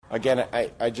again,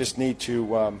 I just need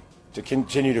to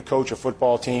continue to coach a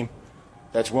football team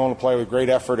that's willing to play with great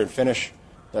effort and finish,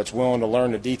 that's willing to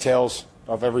learn the details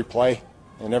of every play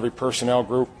and every personnel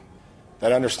group,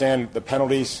 that understand the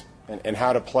penalties and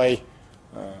how to play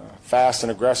fast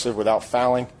and aggressive without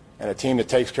fouling, and a team that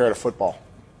takes care of the football.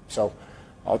 So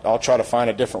I'll try to find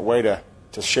a different way to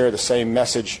share the same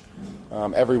message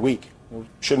every week. It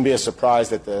shouldn't be a surprise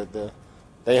that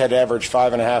they had to average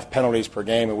 5.5 penalties per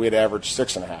game, and we had averaged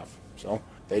 6.5. So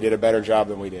they did a better job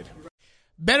than we did.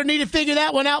 Better need to figure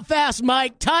that one out fast,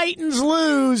 Mike. Titans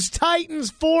lose.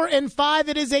 Titans 4-5.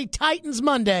 It is a Titans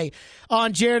Monday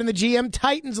on Jared and the GM.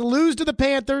 Titans lose to the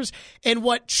Panthers in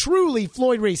what truly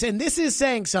Floyd Reese, and this is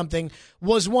saying something,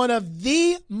 was one of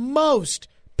the most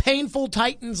painful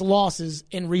Titans losses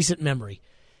in recent memory.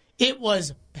 It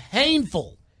was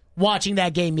painful watching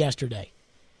that game yesterday.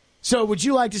 So would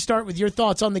you like to start with your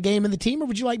thoughts on the game and the team, or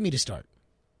would you like me to start?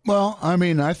 Well, I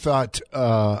mean, I thought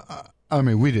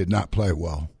we did not play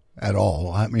well at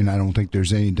all. I mean, I don't think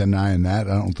there's any denying that.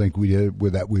 I don't think we did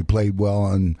with that. We played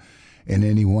well in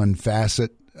any one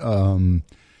facet.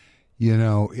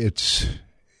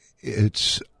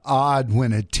 It's odd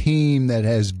when a team that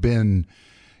has been,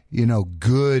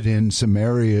 good in some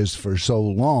areas for so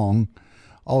long,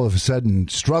 all of a sudden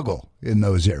struggle in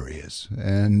those areas.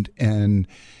 And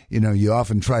you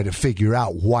often try to figure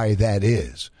out why that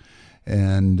is.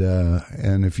 And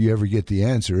if you ever get the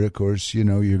answer, of course, you're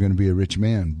going to be a rich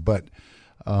man. But,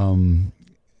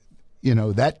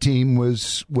 that team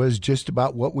was just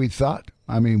about what we thought.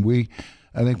 I mean,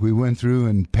 I think we went through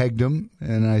and pegged them,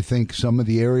 and I think some of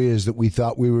the areas that we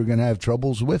thought we were going to have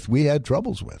troubles with, we had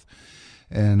troubles with.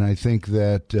 And I think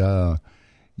that,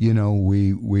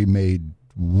 we made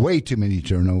way too many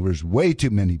turnovers, way too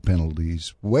many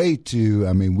penalties,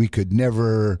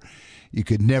 you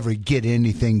could never get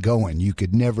anything going. You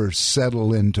could never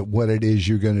settle into what it is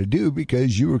you're going to do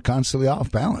because you were constantly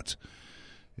off balance.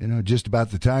 Just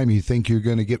about the time you think you're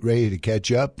going to get ready to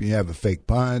catch up, you have a fake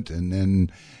punt, and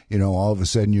then, all of a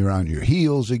sudden you're on your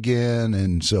heels again.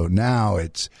 And so now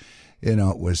it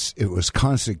was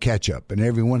constant catch up. And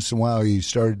every once in a while you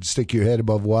started to stick your head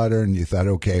above water and you thought,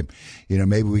 okay,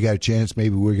 maybe we got a chance,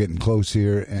 maybe we're getting close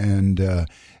here. And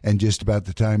just about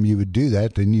the time you would do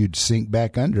that, then you'd sink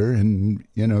back under and,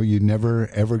 you never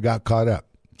ever got caught up.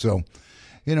 So,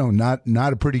 not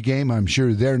a pretty game. I'm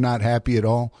sure they're not happy at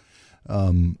all. I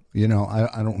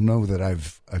don't know that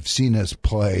I've seen us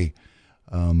play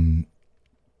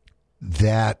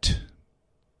that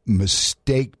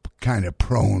mistake kind of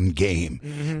prone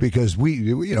game because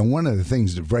one of the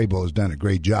things that Vrabel has done a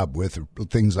great job with are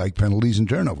things like penalties and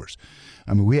turnovers.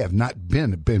 I mean, we have not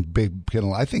been a big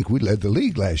penalty. I think we led the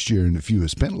league last year in the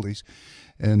fewest penalties,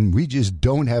 and we just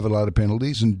don't have a lot of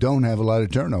penalties and don't have a lot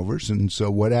of turnovers. And so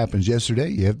what happens yesterday?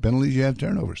 You have penalties, you have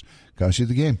turnovers. Cost you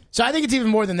the game. So I think it's even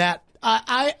more than that.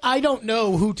 I don't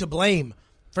know who to blame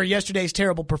for yesterday's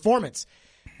terrible performance.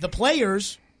 The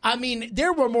players, I mean,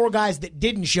 there were more guys that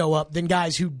didn't show up than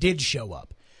guys who did show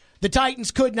up. The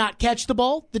Titans could not catch the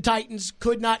ball. The Titans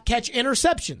could not catch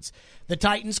interceptions. The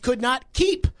Titans could not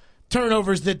keep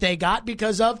turnovers that they got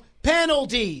because of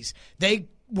penalties. They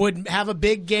would have a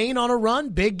big gain on a run,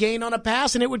 big gain on a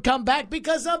pass, and it would come back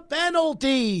because of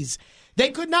penalties. They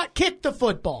could not kick the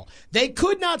football. They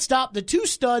could not stop the two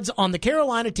studs on the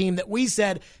Carolina team that we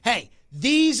said, hey,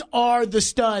 these are the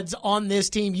studs on this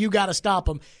team. You got to stop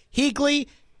them. Higley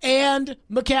and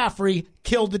McCaffrey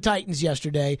killed the Titans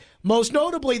yesterday. Most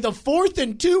notably, the 4th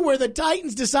and 2 where the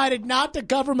Titans decided not to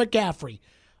cover McCaffrey.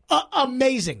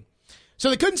 Amazing. So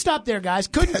they couldn't stop their guys,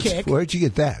 couldn't kick. Where'd you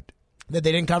get that? That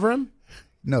they didn't cover him?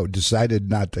 No, decided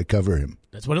not to cover him.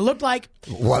 That's what it looked like.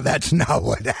 Well, that's not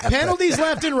what happened. Penalties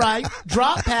left and right,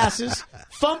 drop passes,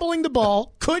 fumbling the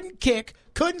ball, couldn't kick,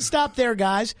 couldn't stop their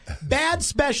guys, bad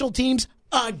special teams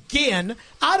again.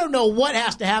 I don't know what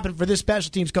has to happen for this special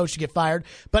teams coach to get fired,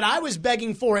 but I was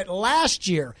begging for it last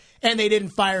year, and they didn't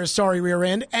fire a sorry rear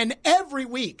end. And every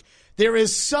week there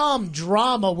is some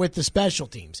drama with the special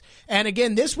teams. And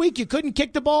again, this week you couldn't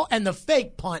kick the ball, and the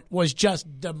fake punt was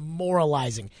just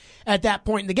demoralizing at that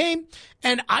point in the game.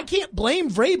 And I can't blame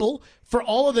Vrabel for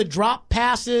all of the drop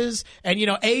passes. And,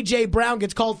 A.J. Brown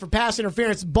gets called for pass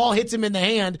interference, ball hits him in the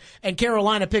hand, and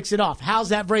Carolina picks it off. How's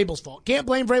that Vrabel's fault? Can't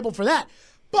blame Vrabel for that.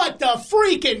 But the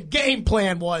freaking game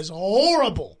plan was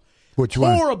horrible. Which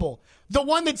one? Horrible. The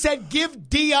one that said, give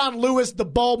Dion Lewis the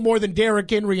ball more than Derrick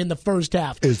Henry in the first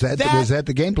half. Was that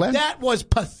the game plan? That was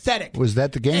pathetic. Was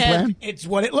that the game plan? It's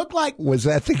what it looked like. Was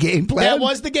that the game plan? That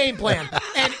was the game plan.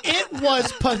 And it was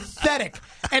pathetic.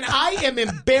 And I am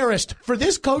embarrassed for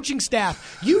this coaching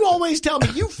staff. You always tell me,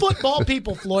 you football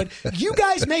people, Floyd, you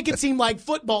guys make it seem like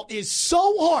football is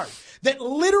so hard that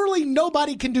literally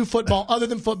nobody can do football other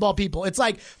than football people. It's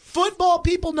like football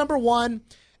people, number 1,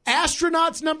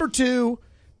 astronauts, number 2,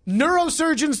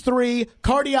 neurosurgeons 3,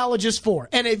 cardiologists 4.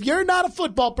 And if you're not a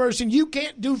football person, you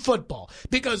can't do football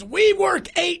because we work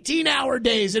 18-hour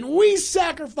days and we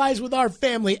sacrifice with our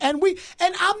family. And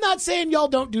I'm not saying y'all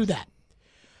don't do that.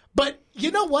 But you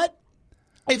know what?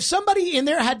 If somebody in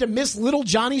there had to miss little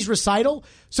Johnny's recital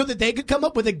so that they could come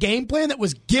up with a game plan that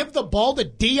was give the ball to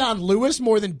Dion Lewis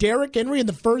more than Derrick Henry in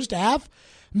the first half,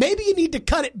 maybe you need to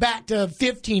cut it back to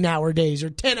 15-hour days or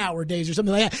 10-hour days or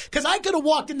something like that. Because I could have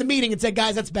walked in the meeting and said,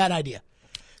 guys, that's a bad idea.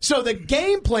 So the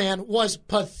game plan was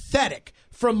pathetic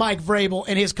from Mike Vrabel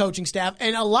and his coaching staff.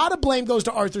 And a lot of blame goes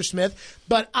to Arthur Smith,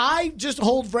 but I just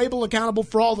hold Vrabel accountable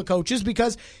for all the coaches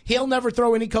because he'll never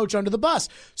throw any coach under the bus.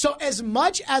 So as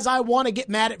much as I want to get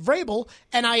mad at Vrabel,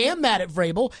 and I am mad at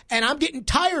Vrabel, and I'm getting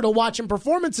tired of watching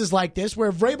performances like this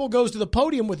where Vrabel goes to the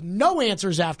podium with no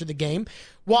answers after the game,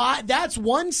 well, that's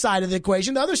one side of the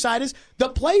equation. The other side is the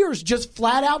players just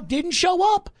flat out didn't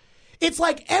show up. It's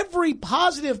like every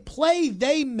positive play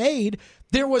they made,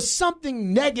 there was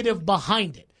something negative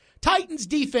behind it. Titans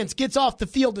defense gets off the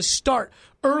field to start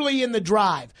early in the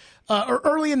drive, or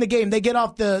early in the game. They get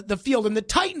off the field, and the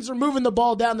Titans are moving the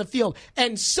ball down the field.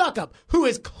 And Suckup, who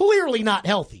is clearly not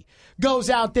healthy, goes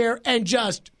out there and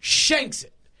just shanks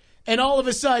it. And all of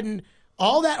a sudden,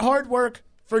 all that hard work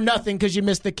for nothing because you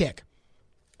missed the kick.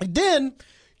 And then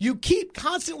you keep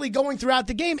constantly going throughout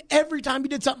the game. Every time you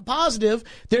did something positive,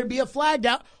 there'd be a flagged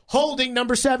out. Holding,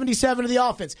 number 77 of the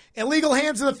offense. Illegal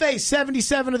hands in the face,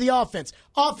 77 of the offense.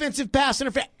 Offensive pass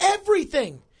interference.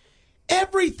 Everything.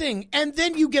 And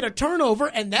then you get a turnover,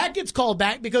 and that gets called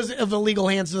back because of illegal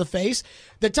hands to the face.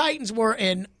 The Titans were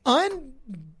an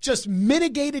just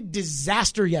mitigated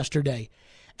disaster yesterday.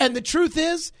 And the truth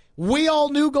is, we all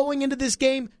knew going into this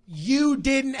game, you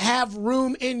didn't have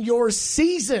room in your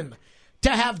season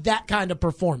to have that kind of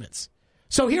performance.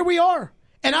 So here we are.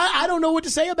 And I don't know what to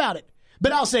say about it.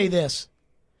 But I'll say this.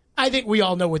 I think we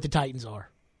all know what the Titans are.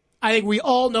 I think we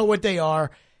all know what they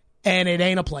are, and it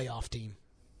ain't a playoff team.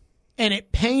 And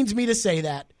it pains me to say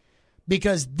that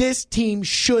because this team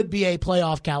should be a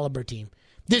playoff caliber team.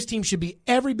 This team should be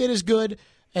every bit as good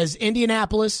as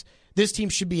Indianapolis. This team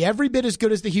should be every bit as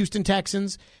good as the Houston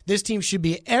Texans. This team should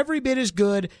be every bit as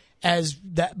good as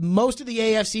most of the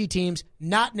AFC teams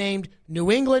not named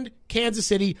New England, Kansas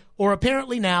City, or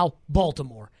apparently now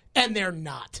Baltimore. And they're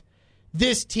not.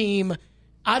 This team,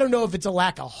 I don't know if it's a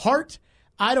lack of heart.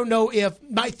 I don't know if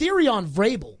my theory on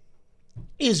Vrabel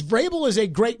is a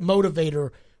great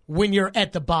motivator when you're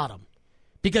at the bottom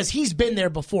because he's been there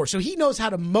before. So he knows how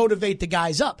to motivate the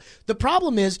guys up. The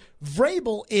problem is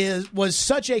Vrabel was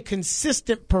such a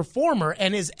consistent performer,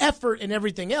 and his effort and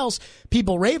everything else,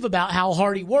 people rave about how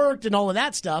hard he worked and all of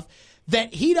that stuff,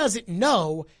 that he doesn't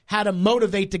know how to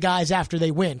motivate the guys after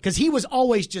they win because he was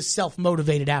always just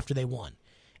self-motivated after they won.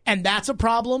 And that's a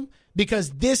problem because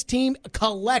this team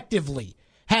collectively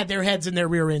had their heads in their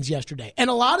rear ends yesterday. And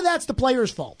a lot of that's the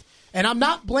players' fault. And I'm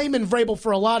not blaming Vrabel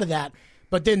for a lot of that,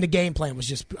 but then the game plan was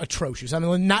just atrocious. I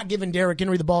mean, not giving Derrick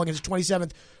Henry the ball against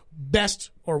 27th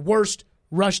best or worst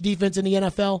rush defense in the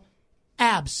NFL,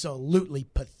 absolutely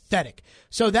pathetic.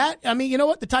 So that, I mean, you know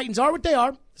what? The Titans are what they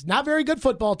are. It's not a very good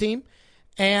football team.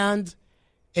 And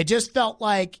it just felt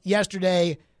like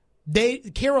yesterday,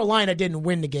 Carolina didn't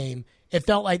win the game. It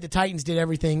felt like the Titans did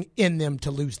everything in them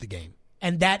to lose the game.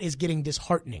 And that is getting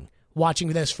disheartening, watching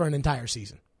this for an entire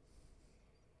season.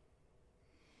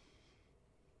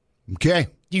 Okay.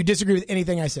 Do you disagree with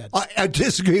anything I said? I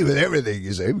disagree with everything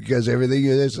you say because everything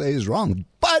you say is wrong.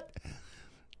 But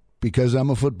because I'm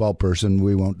a football person,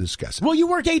 we won't discuss it. Well, you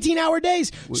work 18-hour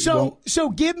days. So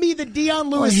give me the Dion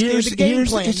Lewis the game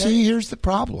plan. Here's the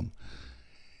problem.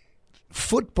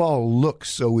 Football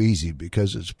looks so easy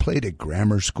because it's played at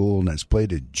grammar school and it's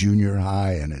played at junior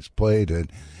high and it's played at,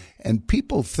 and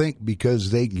people think because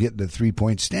they can get the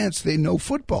 3-point stance, they know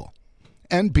football.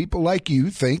 And people like you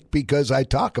think because I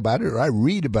talk about it or I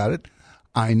read about it,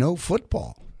 I know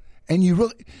football. And you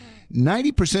really,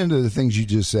 90% of the things you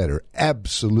just said are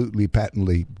absolutely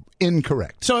patently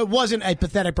incorrect. So it wasn't a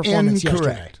pathetic performance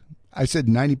yesterday. I said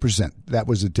 90%. That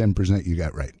was the 10% you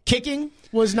got right. Kicking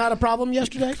was not a problem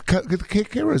yesterday? The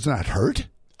kicker is not hurt.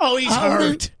 Oh, he's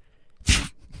hurt.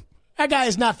 That guy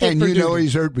is not fit And for you duty. know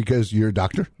he's hurt because you're a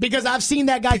doctor? Because I've seen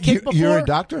that guy kick before. You're a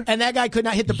doctor? And that guy could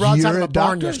not hit the broadside of a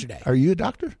barn doctor? yesterday. Are you a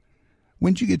doctor?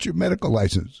 When did you get your medical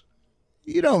license?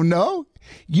 You don't know.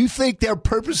 You think they're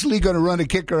purposely going to run a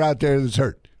kicker out there that's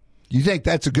hurt. You think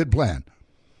that's a good plan.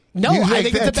 No, You I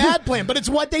think it's a that's- bad plan, but it's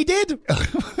what they did.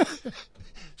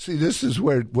 See, this is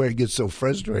where it gets so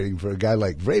frustrating for a guy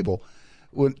like Vrabel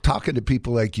when talking to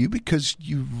people like you because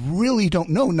you really don't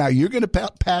know. Now, you're going to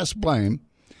pass blame.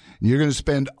 You're going to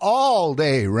spend all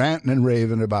day ranting and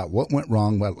raving about what went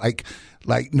wrong, well, like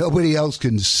nobody else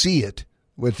can see it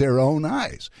with their own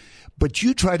eyes. But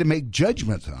you try to make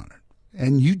judgments on it,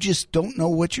 and you just don't know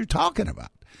what you're talking about.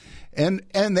 And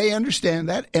they understand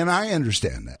that, and I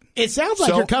understand that. It sounds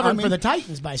like you're covering for the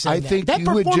Titans by saying that. That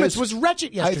performance was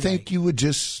wretched yesterday. I think you would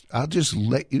I'll just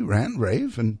let you rant and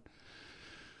rave, and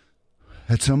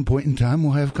at some point in time,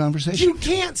 we'll have a conversation. You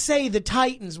can't say the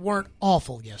Titans weren't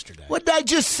awful yesterday. What did I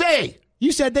just say?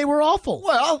 You said they were awful.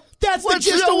 Well, that's the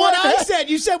gist of what I said.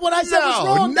 You said what I said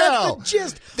was wrong. No. That's the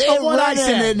gist They're of what I running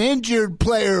said. an injured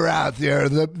player out there.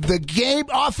 The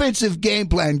offensive game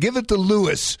plan, give it to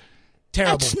Lewis.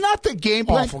 Terrible. That's not the game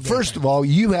plan. Awful game First plan. of all,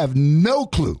 you have no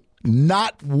clue,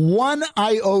 not one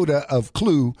iota of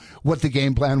clue what the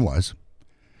game plan was.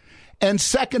 And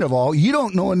second of all, you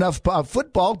don't know enough about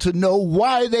football to know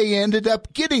why they ended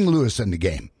up getting Lewis in the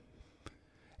game.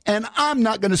 And I'm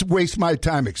not going to waste my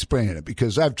time explaining it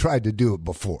because I've tried to do it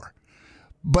before.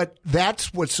 But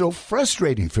that's what's so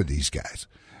frustrating for these guys.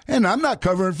 And I'm not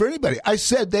covering for anybody. I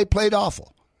said they played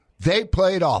awful. They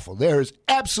played awful. There is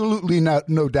absolutely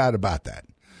no doubt about that.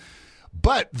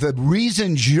 But the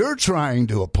reasons you're trying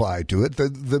to apply to it,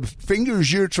 the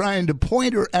fingers you're trying to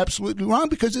point are absolutely wrong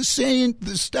because it's saying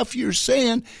the stuff you're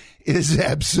saying is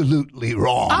absolutely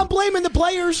wrong. I'm blaming the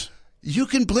players. You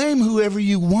can blame whoever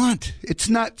you want. It's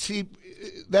not, see,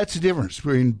 that's the difference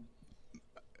between,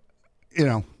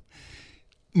 a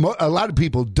lot of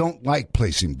people don't like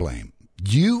placing blame.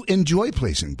 You enjoy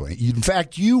placing blame. In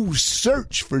fact, you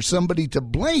search for somebody to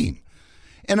blame.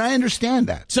 And I understand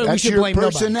that. So that's we should your blame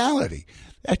personality.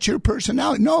 Nobody. That's your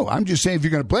personality. No, I'm just saying if you're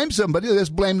going to blame somebody, let's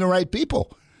blame the right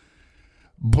people.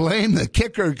 Blame the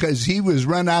kicker because he was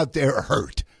run out there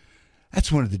hurt.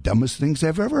 That's one of the dumbest things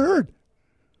I've ever heard.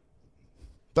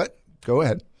 But go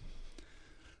ahead.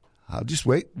 I'll just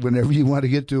wait. Whenever you want to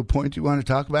get to a point you want to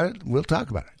talk about it, we'll talk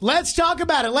about it. Let's talk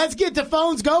about it. Let's get the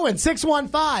phones going.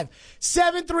 615-737-1025,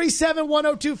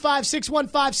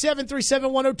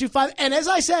 615-737-1025. And as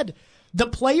I said, the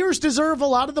players deserve a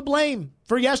lot of the blame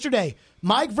for yesterday.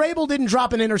 Mike Vrabel didn't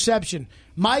drop an interception.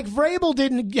 Mike Vrabel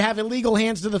didn't have illegal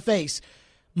hands to the face.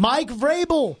 Mike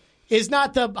Vrabel is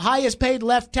not the highest paid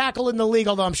left tackle in the league,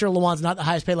 although I'm sure Lewan's not the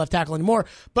highest paid left tackle anymore.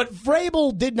 But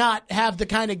Vrabel did not have the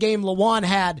kind of game Lewan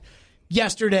had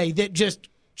yesterday that just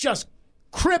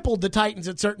crippled the Titans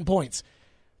at certain points.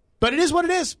 But it is what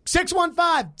it is.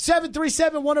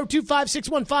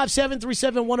 615-737-1025,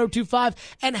 615-737-1025.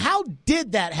 And how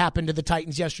did that happen to the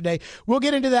Titans yesterday? We'll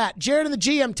get into that. Jared and the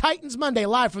GM, Titans Monday,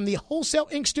 live from the Wholesale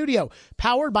Inc. studio,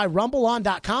 powered by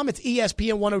RumbleOn.com. It's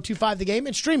ESPN 1025 The Game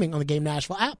and streaming on the Game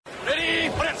Nashville app. Ready?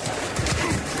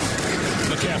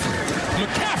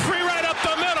 McCaffrey right up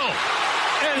the middle.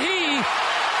 And he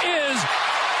is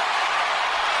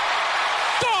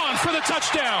gone for the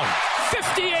touchdown.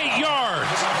 58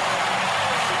 yards.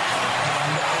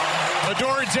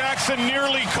 Adoree Jackson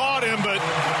nearly caught him, but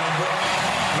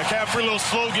McCaffrey a little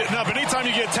slow getting up. Anytime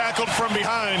you get tackled from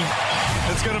behind,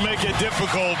 it's going to make it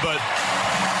difficult, but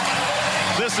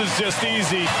this is just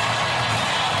easy.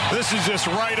 This is just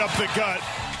right up the gut.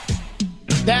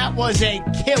 That was a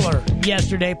killer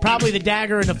yesterday. Probably the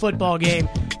dagger in the football game,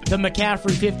 the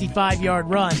McCaffrey 55-yard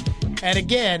run. And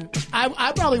again,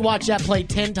 I probably watched that play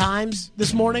 10 times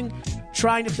this morning,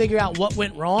 trying to figure out what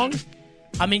went wrong.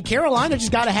 I mean, Carolina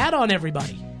just got a hat on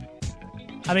everybody.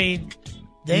 I mean,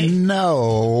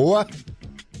 No.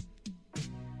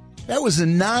 That was a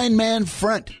 9-man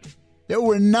front. There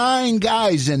were 9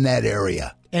 guys in that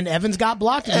area. And Evans got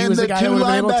blocked, and he was the the guy two who would have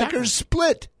been able to tackle. linebackers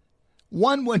split.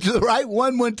 One went to the right,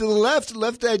 one went to the left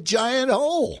that giant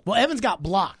hole. Well, Evans got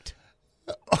blocked.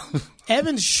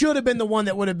 Evans should have been the one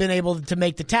that would have been able to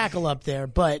make the tackle up there,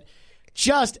 but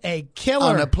just a killer.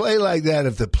 On a play like that,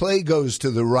 if the play goes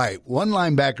to the right, one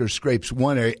linebacker scrapes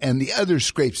one area and the other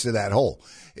scrapes to that hole.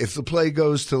 If the play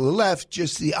goes to the left,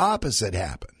 just the opposite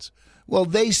happens. Well,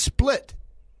 they split.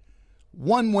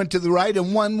 One went to the right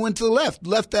and one went to the left,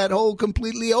 left that hole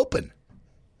completely open.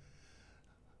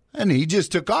 And he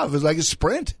just took off. It was like a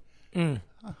sprint.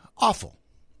 Awful.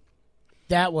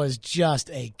 That was just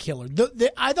a killer.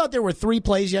 I thought there were 3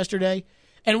 plays yesterday,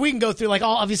 And we can go through, like,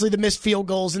 obviously the missed field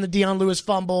goals and the Deion Lewis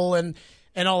fumble and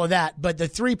all of that. But the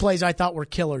 3 plays I thought were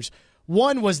killers.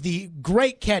 One was the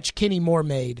great catch Kenny Moore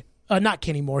made. Not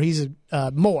Kenny Moore. He's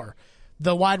Moore,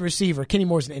 the wide receiver. Kenny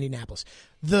Moore's in Indianapolis.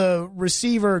 The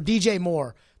receiver, DJ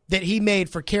Moore, that he made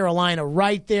for Carolina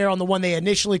right there on the one they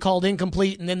initially called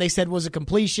incomplete and then they said was a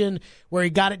completion, where he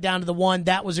got it down to the 1.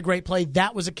 That was a great play.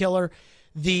 That was a killer.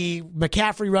 The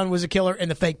McCaffrey run was a killer, and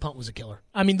the fake punt was a killer.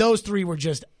 I mean, those 3 were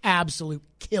just absolute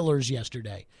killers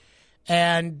yesterday.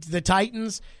 And the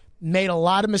Titans made a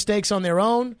lot of mistakes on their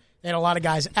own. They had a lot of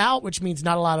guys out, which means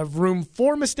not a lot of room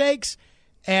for mistakes.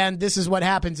 And this is what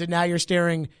happens. And now you're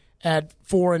staring at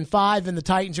 4-5, and the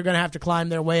Titans are going to have to climb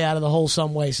their way out of the hole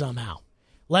some way, somehow.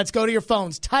 Let's go to your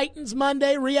phones. Titans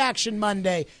Monday, Reaction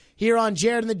Monday, here on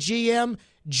Jared and the GM.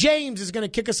 James is going to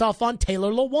kick us off on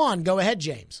Taylor Lewan. Go ahead,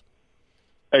 James.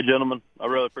 Hey, gentlemen. I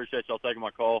really appreciate y'all taking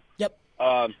my call. Yep.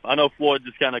 I know Floyd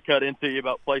just kind of cut into you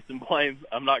about placing blame.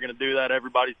 I'm not going to do that.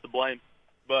 Everybody's to blame.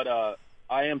 But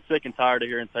I am sick and tired of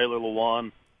hearing Taylor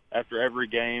Lewan after every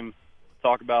game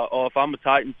talk about, if I'm a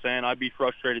Titans fan, I'd be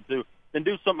frustrated too. Then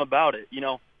do something about it. You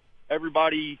know,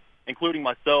 everybody, including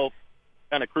myself,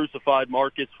 kind of crucified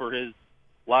Marcus for his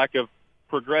lack of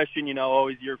progression. You know,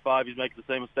 he's year 5, he's making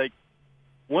the same mistakes.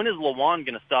 When is Lewan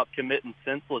going to stop committing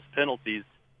senseless penalties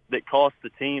that cost the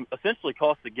team, essentially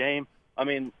cost the game? I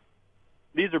mean,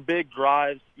 these are big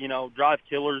drives, drive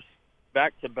killers,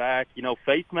 back-to-back,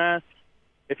 face mask.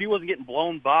 If he wasn't getting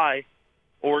blown by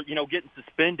or, getting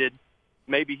suspended,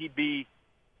 maybe he'd be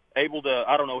able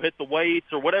to, hit the weights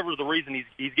or whatever the reason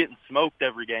he's getting smoked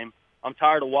every game. I'm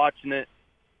tired of watching it.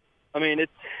 I mean,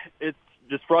 it's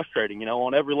just frustrating,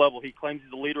 on every level. He claims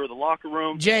he's the leader of the locker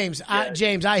room. James,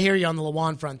 I hear you on the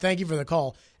Lewan front. Thank you for the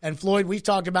call. And Floyd, we've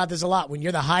talked about this a lot. When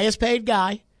you're the highest paid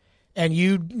guy and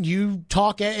you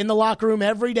talk in the locker room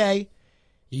every day,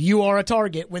 you are a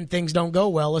target when things don't go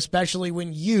well, especially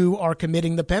when you are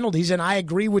committing the penalties. And I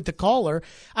agree with the caller.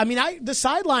 I mean, the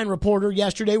sideline reporter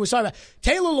yesterday was talking about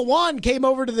Taylor Lewan came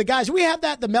over to the guys. We have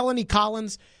the Melanie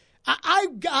Collins.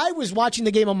 I was watching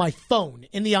the game on my phone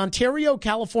in the Ontario,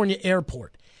 California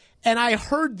airport, and I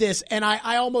heard this, and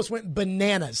I almost went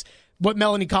bananas what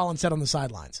Melanie Collins said on the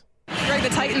sidelines. Greg, the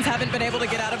Titans haven't been able to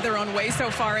get out of their own way so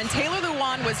far, and Taylor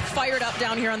Lewan was fired up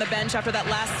down here on the bench after that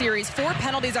last series. 4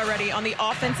 penalties already on the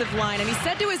offensive line, and he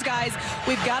said to his guys,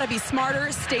 we've got to be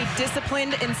smarter, stay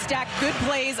disciplined, and stack good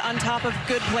plays on top of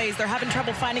good plays. They're having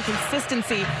trouble finding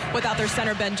consistency without their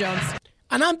center, Ben Jones.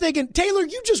 And I'm thinking, Taylor,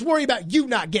 you just worry about you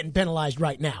not getting penalized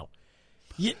right now.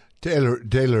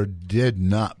 Taylor did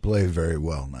not play very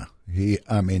well now.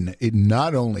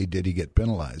 Not only did he get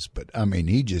penalized, but,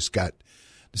 he just got –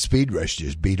 the speed rush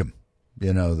just beat him,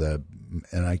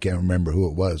 and I can't remember who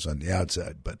it was on the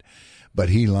outside, but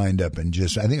he lined up and I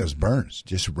think it was Burns,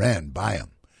 just ran by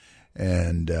him.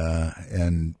 And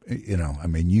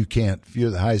you can't, if you're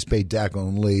the highest paid tackle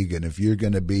in the league, and if you're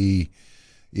going to be,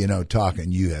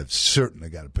 talking, you have certainly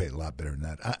got to pay a lot better than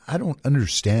that. I don't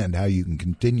understand how you can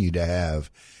continue to have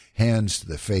hands to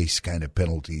the face kind of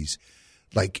penalties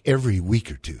like every week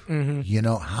or two. Mm-hmm.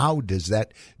 How does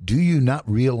that – do you not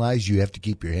realize you have to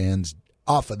keep your hands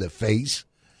off of the face?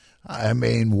 I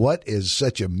mean, what is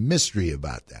such a mystery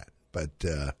about that?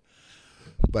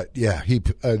 But yeah,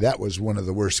 that was one of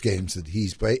the worst games that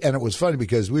he's played. And it was funny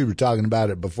because we were talking about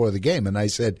it before the game, and I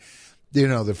said,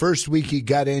 the first week he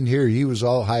got in here, he was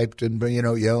all hyped and,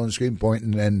 yelling, screaming,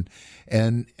 pointing,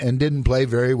 and didn't play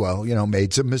very well,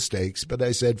 made some mistakes. But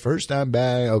I said, first time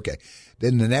back, okay.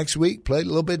 Then the next week played a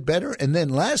little bit better, and then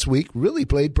last week really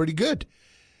played pretty good.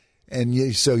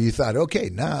 And so you thought, okay,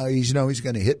 now he's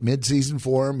going to hit midseason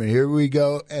form, and here we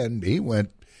go. And he went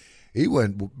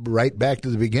right back to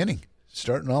the beginning,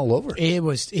 starting all over. He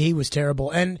was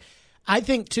terrible. And I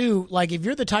think too, like if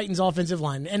you're the Titans offensive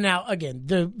line, and now again,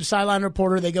 the sideline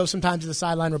reporter, they go sometimes to the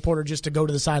sideline reporter just to go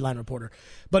to the sideline reporter.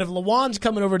 But if Lewan's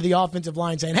coming over to the offensive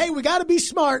line saying, hey, we got to be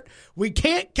smart, we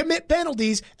can't commit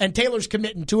penalties, and Taylor's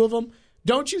committing 2 of them,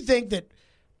 don't you think that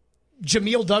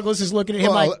Jameel Douglas is looking at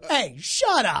him like, hey,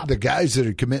 shut up? The guys that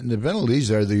are committing the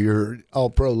penalties are your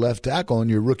all-pro left tackle and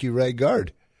your rookie right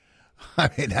guard. I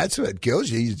mean, that's what kills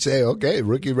you. You'd say, okay,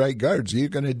 rookie right guard, so you're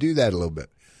going to do that a little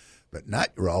bit. But not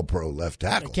your all-pro left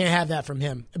tackle. I can't have that from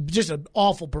him. Just an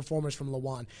awful performance from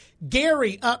Lewan.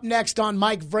 Gary up next on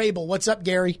Mike Vrabel. What's up,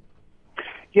 Gary?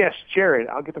 Yes, Jared,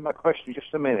 I'll get to my question in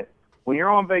just a minute. When you're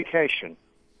on vacation,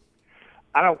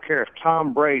 I don't care if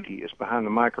Tom Brady is behind the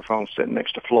microphone sitting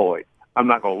next to Floyd. I'm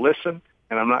not going to listen,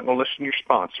 and I'm not going to listen to your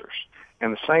sponsors.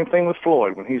 And the same thing with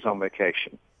Floyd when he's on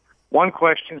vacation. 1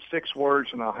 question, 6 words,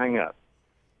 and I'll hang up.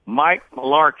 Mike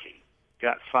Mularkey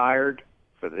got fired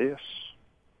for this.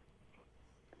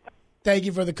 Thank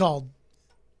you for the call.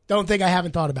 Don't think I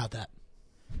haven't thought about that.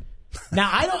 Now,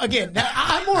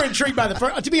 I'm more intrigued by the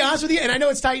first, to be honest with you, and I know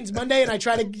it's Titans Monday, and I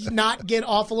try to not get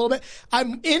off a little bit.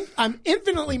 I'm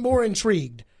infinitely more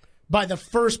intrigued by the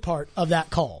first part of that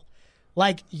call.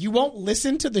 Like, you won't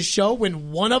listen to the show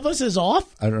when one of us is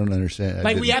off? I don't understand.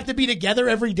 We have to be together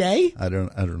every day? I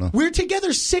don't know. We're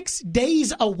together 6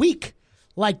 days a week.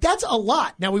 Like, that's a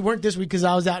lot. Now, we weren't this week because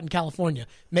I was out in California.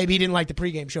 Maybe he didn't like the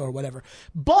pregame show or whatever.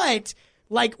 But,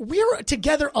 like, we're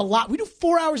together a lot. We do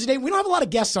 4 hours a day. We don't have a lot of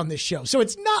guests on this show. So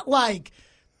it's not like,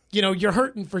 you're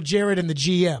hurting for Jared and the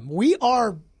GM. We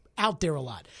are out there a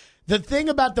lot. The thing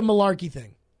about the Malarkey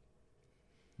thing,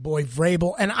 boy,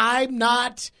 Vrabel, and I'm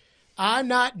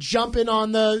not jumping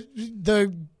on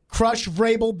the crush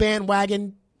Vrabel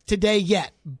bandwagon today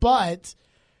yet, but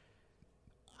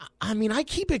I mean, I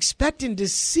keep expecting to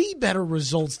see better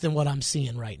results than what I'm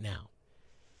seeing right now.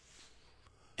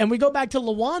 And we go back to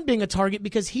Lewan being a target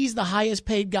because he's the highest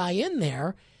paid guy in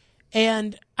there.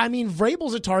 And, I mean,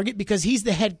 Vrabel's a target because he's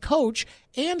the head coach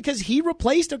and because he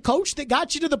replaced a coach that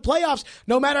got you to the playoffs.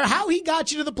 No matter how he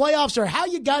got you to the playoffs or how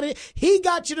you got it, he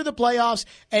got you to the playoffs.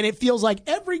 And it feels like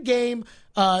every game,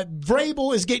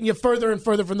 Vrabel is getting you further and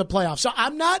further from the playoffs. So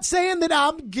I'm not saying that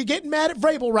I'm getting mad at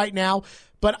Vrabel right now,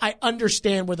 but I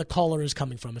understand where the caller is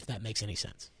coming from, if that makes any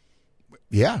sense.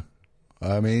 Yeah.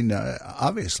 I mean,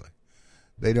 obviously.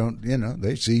 They don't,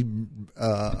 they see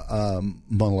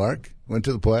Mulark went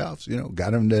to the playoffs,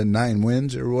 got him to 9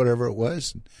 wins or whatever it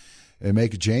was, and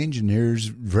make a change, and here's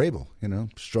Vrabel,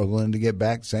 struggling to get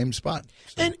back, same spot.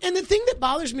 So. And the thing that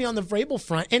bothers me on the Vrabel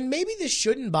front, and maybe this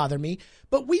shouldn't bother me,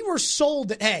 but we were sold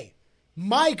that, hey,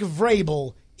 Mike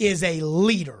Vrabel is a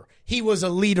leader. He was a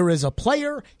leader as a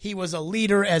player. He was a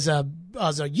leader as a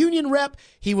union rep.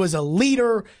 He was a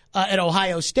leader at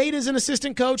Ohio State as an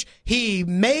assistant coach. He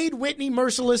made Whitney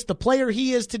Merciless the player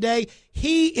he is today.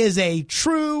 He is a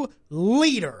true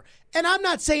leader. And I'm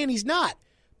not saying he's not,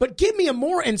 but give me a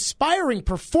more inspiring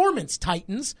performance,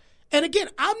 Titans. And again,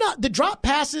 I'm not the drop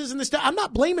passes and the stuff. I'm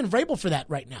not blaming Vrabel for that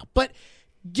right now. But,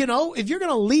 if you're going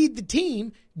to lead the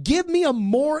team, give me a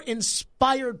more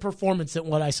inspired performance than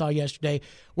what I saw yesterday,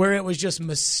 where it was just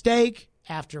mistake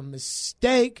after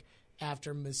mistake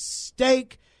after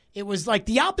mistake. It was like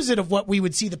the opposite of what we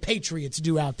would see the Patriots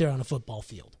do out there on a football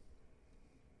field.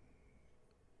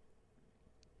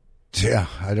 Yeah,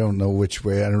 I don't know which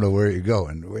way. I don't know where you're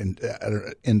going.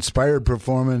 Inspired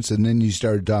performance, and then you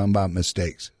started talking about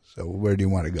mistakes. So where do you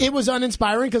want to go? It was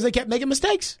uninspiring because they kept making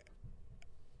mistakes.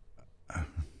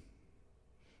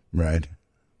 Right.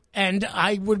 And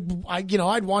I'd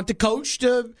want the coach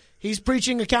to, he's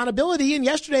preaching accountability, and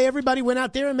yesterday everybody went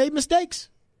out there and made mistakes.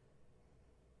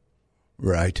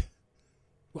 Right.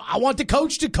 I want the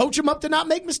coach to coach them up to not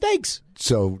make mistakes.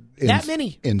 So that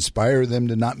many. Inspire them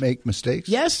to not make mistakes?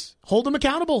 Yes. Hold them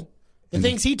accountable. The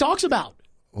things he talks about.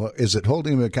 Well, is it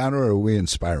holding them accountable or are we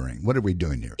inspiring? What are we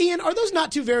doing here? Ian, are those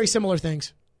not two very similar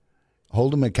things?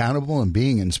 Hold them accountable and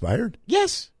being inspired?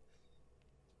 Yes.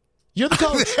 You're the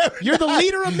coach. You're the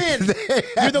leader of men.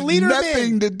 You're the leader of men.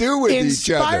 Nothing to do with each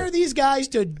other. Inspire these guys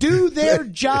to do their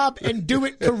job and do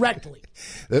it correctly.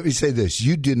 Let me say this.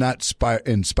 You do not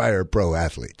inspire pro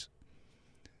athletes.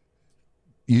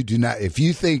 You do not. If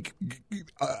you think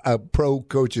pro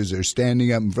coaches are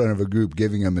standing up in front of a group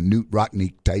giving them a Knute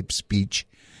Rockne type speech,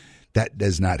 that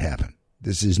does not happen.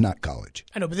 This is not college.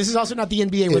 I know, but this is also not the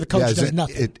NBA where the coach does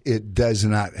nothing. It does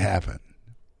not happen.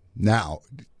 Now,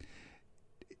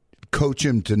 coach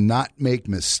him to not make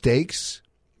mistakes.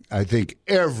 I think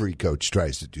every coach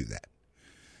tries to do that.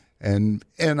 And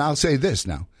I'll say this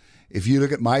now. If you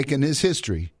look at Mike and his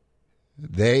history,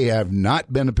 they have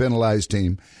not been a penalized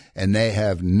team, and they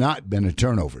have not been a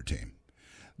turnover team.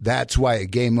 That's why a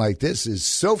game like this is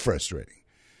so frustrating,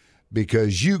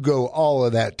 because you go all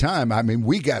of that time. I mean,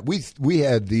 we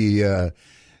had the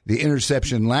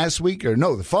interception last week,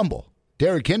 the fumble.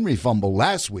 Derrick Henry fumble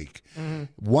last week. Mm-hmm.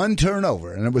 One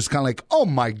turnover, and it was kind of like, oh,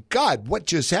 my God, what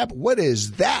just happened? What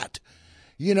is that?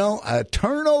 A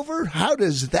turnover? How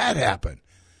does that happen?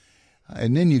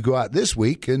 And then you go out this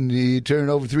week and you turn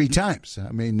it over 3 times.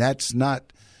 I mean, that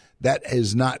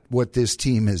is not what this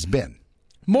team has been.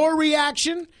 More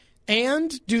reaction,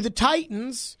 and do the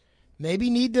Titans maybe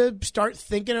need to start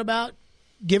thinking about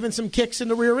giving some kicks in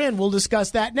the rear end? We'll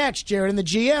discuss that next. Jared and the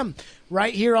GM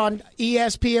right here on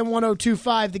ESPN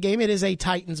 102.5 The Game. It is a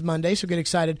Titans Monday, so get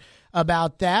excited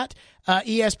about that.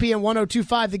 ESPN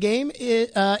 102.5 The Game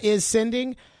is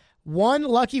sending one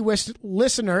lucky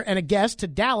listener and a guest to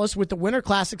Dallas with the Winter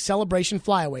Classic Celebration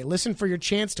Flyaway. Listen for your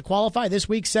chance to qualify this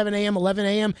week, 7 a.m., 11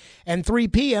 a.m., and 3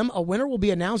 p.m. A winner will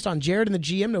be announced on Jared and the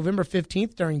GM November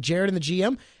 15th during Jared and the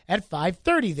GM at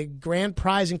 5:30. The grand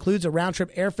prize includes a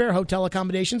round-trip airfare, hotel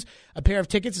accommodations, a pair of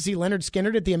tickets to see Leonard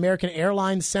Skinner at the American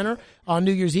Airlines Center on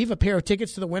New Year's Eve, a pair of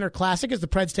tickets to the Winter Classic as the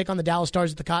Preds take on the Dallas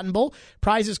Stars at the Cotton Bowl.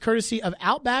 Prizes courtesy of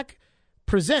Outback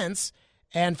Presents,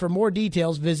 and for more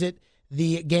details, visit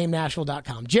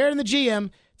theGameNashville.com. Jared and the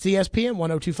GM, it's ESPN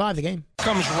 102.5 The Game.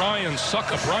 Comes Ryan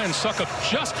Suckup. Ryan Suckup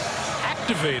just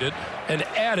activated and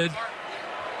added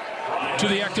to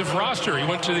the active roster. He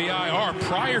went to the IR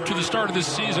prior to the start of this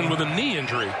season with a knee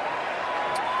injury.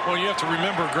 Well, you have to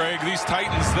remember, Greg, these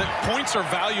Titans, that points are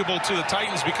valuable to the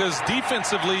Titans because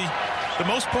defensively, the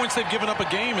most points they've given up a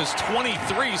game is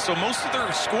 23, so most of their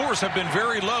scores have been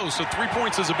very low, so 3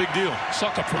 points is a big deal.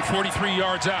 Suckup from 43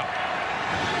 yards out.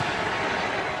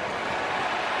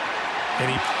 And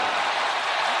he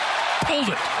pulled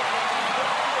it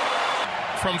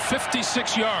from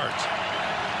 56 yards.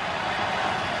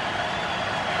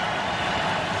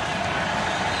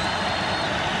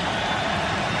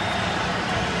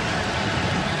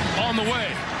 On the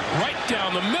way, right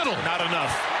down the middle. Not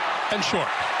enough. And short.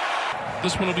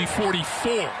 This one will be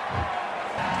 44.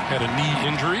 Had a knee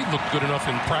injury, looked good enough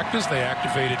in practice. They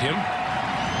activated him.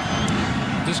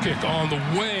 This kick on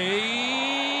the way.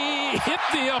 Hit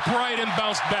the upright and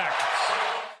bounced back.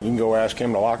 You can go ask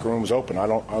him. The locker room was open. I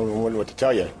don't know what to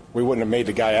tell you. We wouldn't have made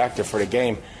the guy active for the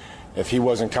game if he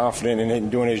wasn't confident in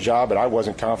doing his job, and I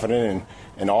wasn't confident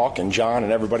in Alk and John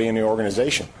and everybody in the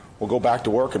organization. We'll go back to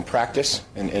work and practice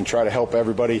and try to help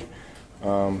everybody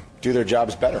do their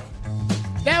jobs better.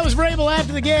 That was Vrabel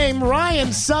after the game. Ryan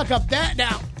Suckup.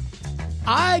 Now,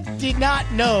 I did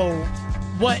not know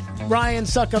what Ryan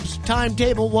Suckup's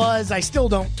timetable was. I still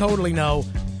don't totally know.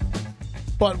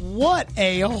 But what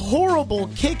a horrible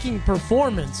kicking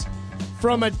performance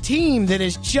from a team that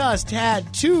has just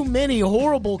had too many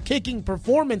horrible kicking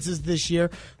performances this year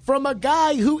from a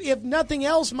guy who, if nothing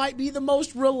else, might be the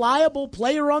most reliable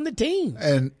player on the team.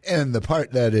 And the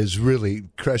part that is really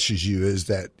crushes you is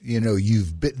that,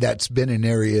 that's been an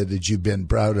area that you've been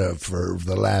proud of for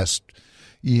the last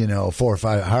 4 or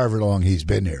 5, however long he's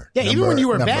been here. Yeah, even when you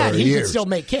were bad, he could still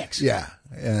make kicks. Yeah,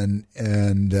 and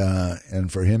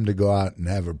for him to go out and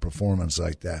have a performance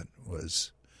like that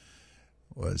was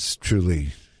truly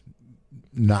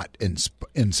not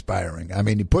inspiring. I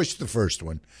mean, he pushed the first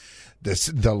one.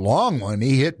 The long one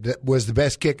he hit that was the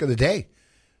best kick of the day.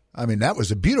 I mean, that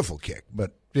was a beautiful kick,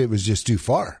 but it was just too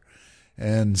far,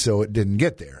 and so it didn't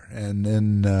get there. And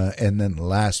then the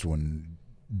last one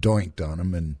doinked on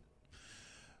him, and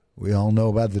we all know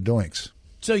about the doinks.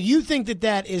 So you think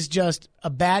that is just a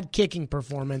bad kicking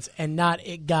performance and not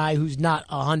a guy who's not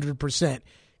 100%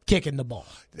 kicking the ball?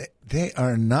 They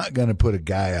are not going to put a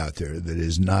guy out there that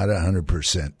is not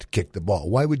 100% to kick the ball.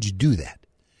 Why would you do that?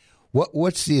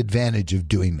 What's the advantage of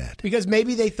doing that? Because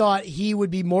maybe they thought he would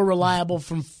be more reliable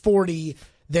from 40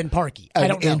 than Parkey. I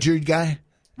don't know. An injured guy?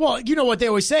 Well, you know what they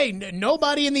always say.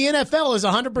 Nobody in the NFL is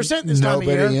 100% this time of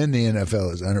year. Nobody in the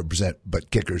NFL is 100%, but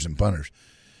kickers and punters.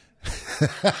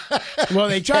 Well,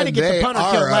 they tried to get the punter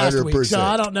killed last week, so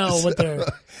I don't know what they're...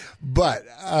 But,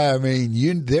 I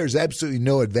mean, there's absolutely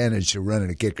no advantage to running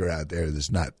a kicker out there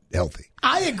that's not healthy.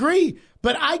 I agree,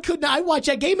 but I watched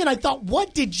that game and I thought,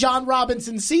 what did John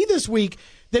Robinson see this week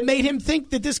that made him think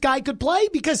that this guy could play?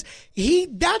 Because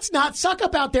that's not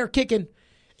Suckup out there kicking.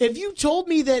 If you told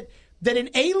me that an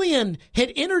alien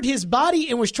had entered his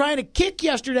body and was trying to kick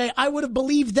yesterday, I would have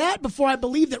believed that before I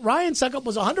believed that Ryan Suckup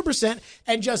was 100%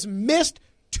 and just missed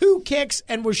 2 kicks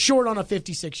and was short on a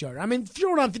 56-yarder. I mean,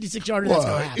 short on a 56-yarder, that's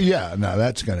going to happen. Yeah, no,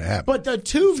 that's going to happen. But the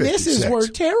 2 misses were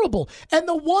terrible. And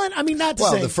the one,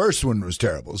 the first one was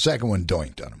terrible. The second one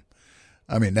doinked on him.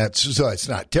 I mean, so it's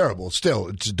not terrible. Still,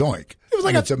 it's a doink. It was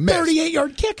like a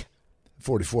 38-yard kick.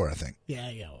 44, I think.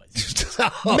 Yeah.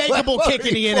 Makeable kick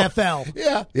in the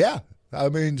NFL. Yeah. I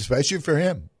mean, especially for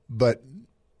him. But,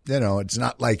 it's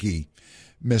not like he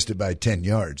missed it by 10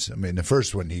 yards. I mean, the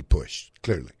first one he pushed,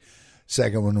 clearly.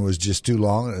 Second one was just too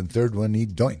long, and the third one he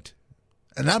doinked.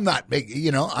 And I'm not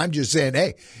making, I'm just saying,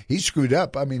 hey, he screwed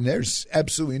up. I mean, there's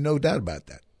absolutely no doubt about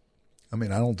that. I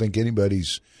mean, I don't think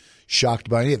anybody's shocked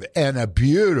by any of it. And a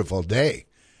beautiful day.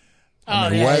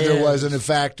 Weather wasn't a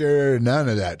factor, none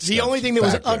of that stuff. The only thing that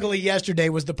was ugly yesterday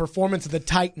was the performance of the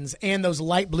Titans and those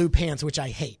light blue pants, which I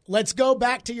hate. Let's go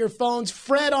back to your phones.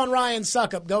 Fred on Ryan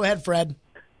Suckup. Go ahead, Fred.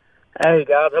 Hey,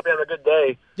 guys. Hope you have a good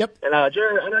day. Yep. And,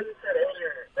 Jared, I know you said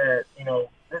earlier that,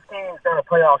 this team's not a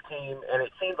playoff team, and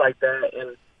it seems like that.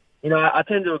 And I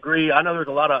tend to agree. I know there's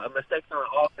a lot of mistakes on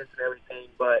the offense and everything,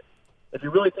 but if you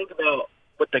really think about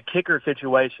with the kicker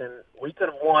situation, we could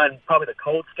have won probably the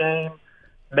Colts game,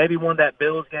 maybe won that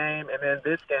Bills game, and then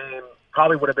this game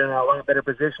probably would have been in a lot better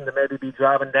position to maybe be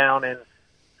driving down and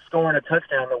scoring a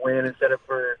touchdown to win instead of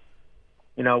for,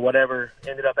 whatever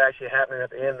ended up actually happening at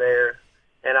the end there.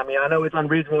 And, I know it's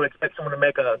unreasonable to expect someone to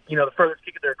make the furthest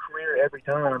kick of their career every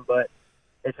time, but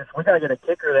it's just we got to get a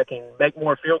kicker that can make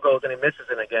more field goals than he misses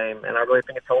in a game, and I really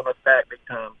think it's holding us back big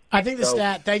time. I think the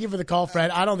stat. Thank you for the call, Fred.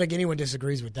 I don't think anyone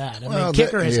disagrees with that.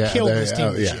 Kicker has killed this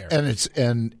team this year,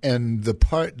 and the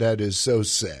part that is so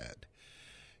sad,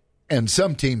 and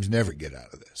some teams never get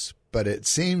out of this, but it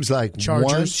seems like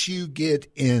once you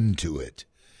get into it,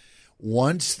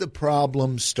 once the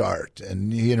problems start,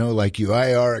 and like you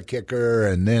IR a kicker,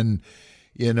 and then.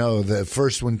 The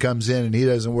first one comes in and he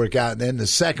doesn't work out, and then the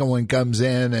second one comes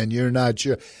in and you're not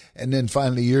sure, and then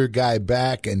finally your guy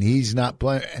back and he's not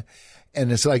playing,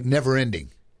 and it's like never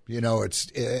ending.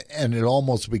 And it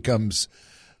almost becomes,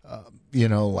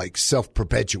 like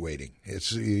self-perpetuating.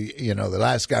 It's the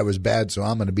last guy was bad, so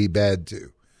I'm going to be bad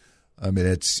too.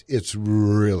 It's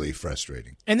really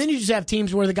frustrating. And then you just have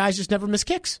teams where the guys just never miss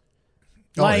kicks.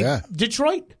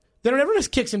 Detroit, they don't ever miss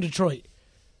kicks in Detroit.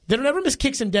 They don't ever miss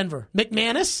kicks in Denver.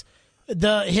 McManus,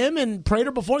 him and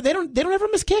Prater before, they don't ever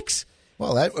miss kicks.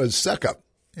 Well, that was Suckup.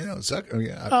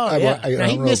 Suckup. I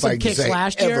don't know if I can say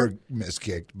last year. Ever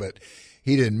miskicked, but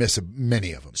he didn't miss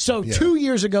many of them. So 2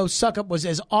 years ago, Suckup was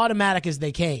as automatic as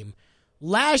they came.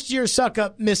 Last year,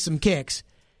 Suckup missed some kicks,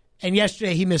 and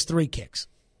yesterday he missed 3 kicks.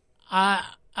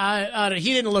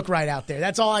 He didn't look right out there.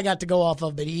 That's all I got to go off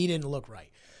of, but he didn't look right.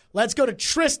 Let's go to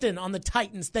Tristan on the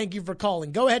Titans. Thank you for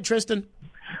calling. Go ahead, Tristan.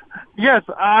 Yes,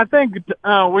 I think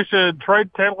we should trade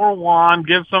Taylor Lewan,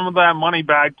 give some of that money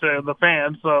back to the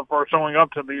fans for showing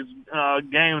up to these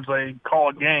games. They call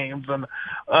it games, and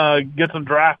get some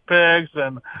draft picks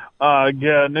and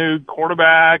get a new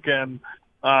quarterback and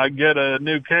get a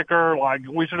new kicker. Like,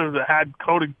 we should have had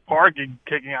Cody Parkey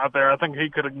kicking out there. I think he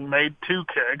could have made 2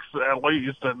 kicks at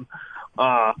least. And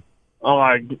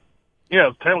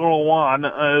yes, Taylor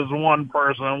Lewan is one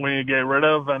person we need to get rid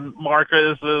of, and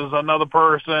Marcus is another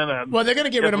person. And well, they're going to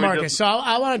get rid of Marcus, so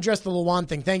I want to address the Lewan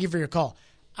thing. Thank you for your call.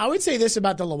 I would say this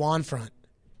about the Lewan front.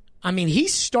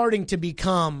 He's starting to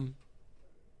become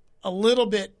a little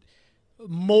bit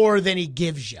more than he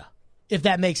gives you, if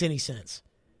that makes any sense.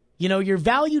 Your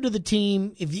value to the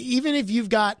team, even if you've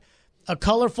got a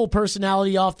colorful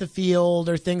personality off the field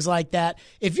or things like that,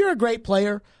 if you're a great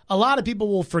player, a lot of people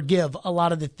will forgive a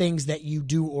lot of the things that you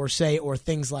do or say or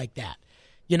things like that.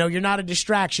 You're not a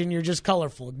distraction. You're just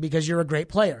colorful because you're a great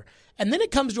player. And then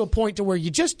it comes to a point to where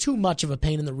you're just too much of a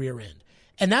pain in the rear end.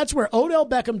 And that's where Odell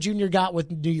Beckham Jr. got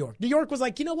with New York. New York was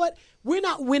like, you know what? We're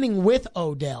not winning with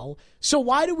Odell, so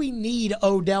why do we need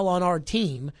Odell on our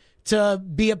team to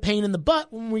be a pain in the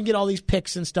butt when we get all these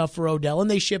picks and stuff for Odell?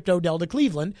 And they shipped Odell to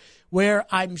Cleveland, where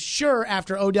I'm sure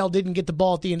after Odell didn't get the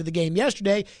ball at the end of the game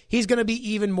yesterday, he's going to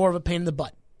be even more of a pain in the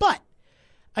butt. But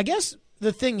I guess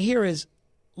the thing here is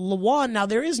Lewan, now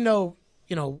there is no,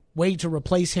 way to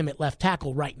replace him at left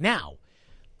tackle right now.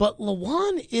 But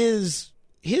Lewan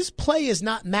his play is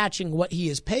not matching what he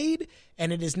is paid,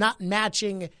 and it is not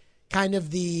matching kind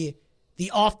of the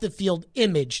off the field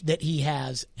image that he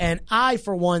has. And I,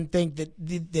 for one, think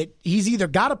that he's either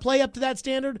got to play up to that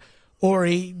standard or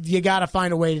you got to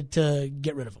find a way to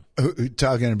get rid of him.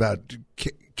 Talking about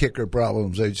kicker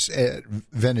problems,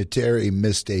 Vinatieri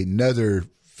missed another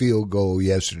field goal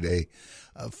yesterday,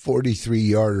 a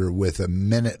 43-yarder with a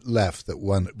minute left that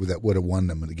would have won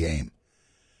them the game.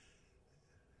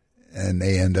 And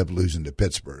they end up losing to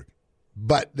Pittsburgh.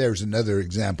 But there's another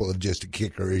example of just a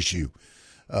kicker issue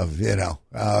of,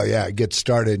 it gets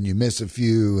started and you miss a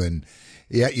few, and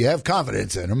you have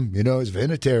confidence in them. It's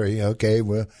Vinatieri. Okay,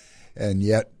 well, and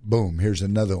yet, boom, here's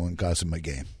another one costing my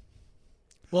game.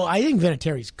 Well, I think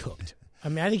Vinatieri's cooked. I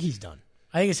think he's done.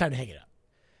 I think it's time to hang it up.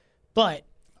 But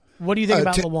what do you think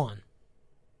about Lewan?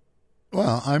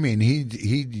 Well,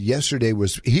 he yesterday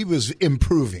was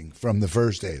improving from the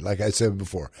first day. Like I said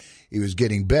before, he was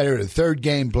getting better. The third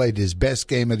game, played his best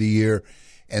game of the year,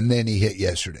 and then he hit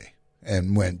yesterday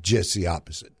and went just the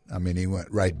opposite. He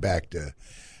went right back to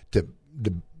the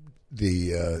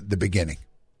beginning.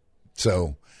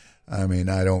 So, I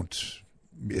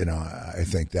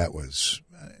think that was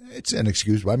it's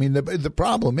inexcusable. The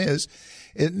problem is,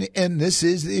 and this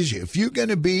is the issue. If you're going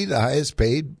to be the highest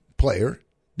paid player,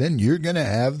 then you're going to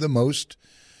have the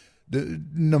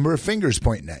number of fingers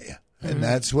pointing at you. And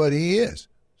that's what he is.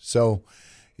 So,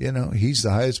 he's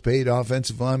the highest paid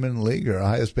offensive lineman in the league, or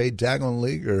highest paid tackle in the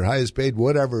league, or highest paid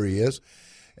whatever he is.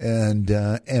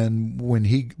 And when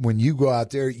you go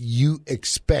out there, you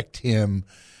expect him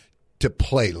to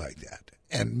play like that.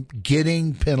 And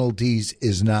getting penalties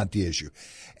is not the issue.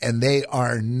 And they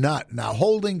are not. Now,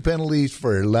 holding penalties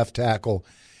for a left tackle,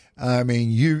 I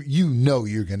mean, you know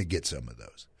you're going to get some of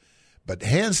those. But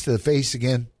hands to the face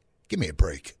again, give me a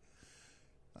break.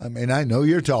 I mean, I know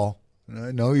you're tall. And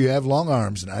I know you have long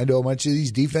arms. And I know much of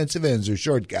these defensive ends are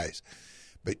short guys.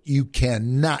 But you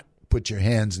cannot put your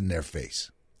hands in their face.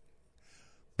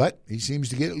 But he seems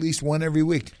to get at least one every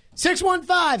week.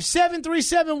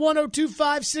 615-737-1025,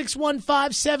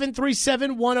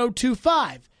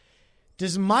 615-737-1025.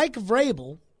 Does Mike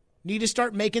Vrabel need to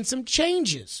start making some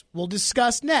changes? We'll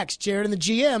discuss next. Jared and the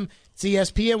GM, it's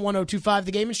ESPN 1025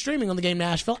 The Game and streaming on the Game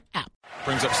Nashville app.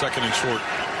 Brings up second and short.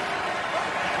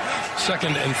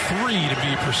 2nd and 3 to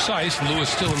be precise. Lewis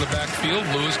still in the backfield.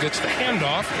 Lewis gets the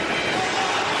handoff.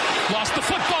 Lost the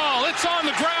football. It's on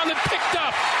the ground and picked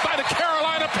up by the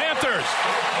Carolina Panthers.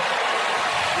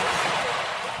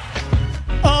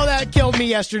 Oh, that killed me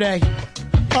yesterday.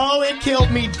 Oh, it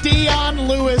killed me. Dion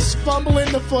Lewis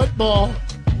fumbling the football.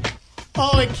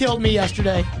 Oh, it killed me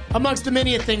yesterday. Amongst the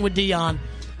many a thing with Dion.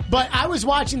 But I was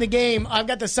watching the game. I've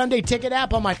got the Sunday Ticket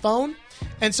app on my phone.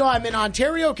 And so I'm in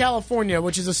Ontario, California,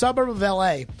 which is a suburb of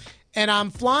L.A., and I'm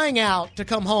flying out to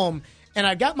come home, and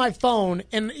I got my phone,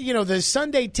 and, you know, the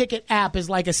Sunday Ticket app is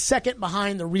like a second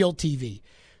behind the real TV.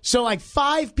 So, like,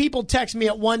 5 people text me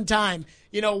at one time,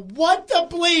 you know, what the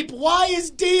bleep? Why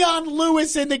is Dion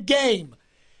Lewis in the game?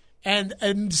 And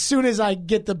as soon as I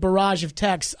get the barrage of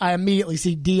texts, I immediately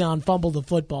see Dion fumble the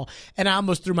football, and I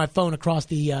almost threw my phone across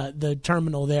the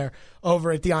terminal there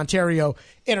over at the Ontario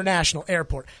International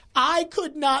Airport. I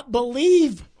could not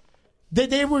believe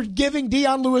that they were giving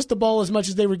Dion Lewis the ball as much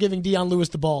as they were giving Dion Lewis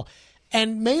the ball,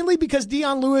 and mainly because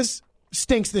Dion Lewis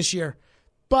stinks this year.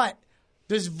 But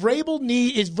is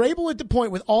Vrabel at the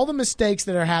point with all the mistakes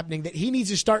that are happening that he needs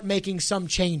to start making some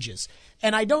changes?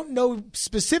 And I don't know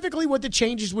specifically what the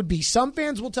changes would be. Some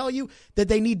fans will tell you that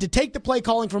they need to take the play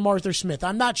calling from Arthur Smith.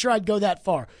 I'm not sure I'd go that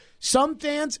far. Some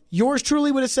fans, yours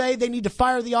truly, would say they need to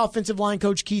fire the offensive line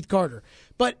coach, Keith Carter.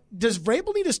 But does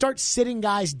Vrabel need to start sitting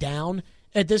guys down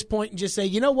at this point and just say,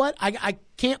 you know what, I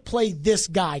can't play this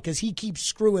guy because he keeps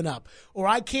screwing up, or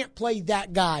I can't play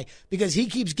that guy because he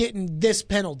keeps getting this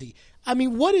penalty? I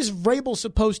mean, what is Vrabel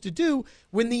supposed to do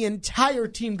when the entire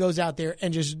team goes out there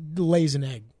and just lays an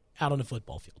egg out on the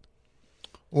football field?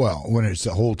 Well, when it's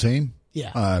the whole team,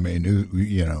 yeah. I mean,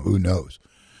 who knows?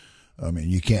 I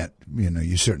mean, you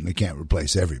certainly can't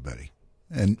replace everybody.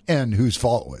 And whose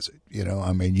fault was it? You know,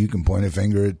 I mean, you can point a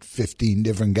finger at 15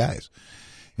 different guys.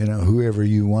 You know, whoever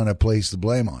you want to place the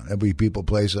blame on. There'll be people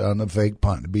place it on the fake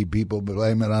punt. There'll be people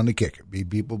blame it on the kicker. There'll be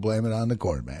people blame it on the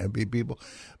quarterback. There'll be people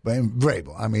blame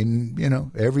Vrabel. I mean, you know,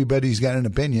 everybody's got an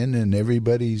opinion, and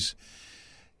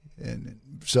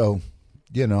so,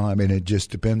 you know, I mean, it just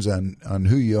depends on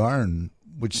who you are and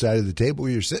which side of the table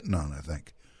you're sitting on, I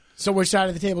think. So which side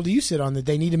of the table do you sit on? That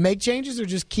they need to make changes, or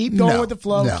just keep going with the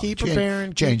flow, keep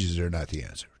preparing? Changes are not the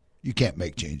answer. You can't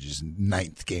make changes in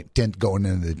 9th game, 10th, going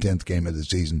into the 10th game of the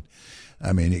season.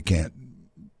 I mean, it can't.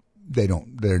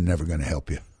 They're never going to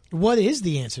help you. What is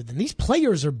the answer then? These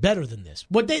players are better than this.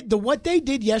 What they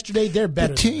did yesterday, they're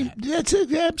better. The team, than that.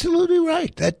 That's absolutely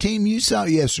right. That team you saw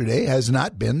yesterday has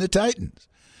not been the Titans.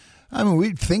 I mean,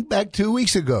 we think back 2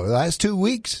 weeks ago. The last 2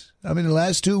 weeks. I mean, the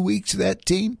last 2 weeks, that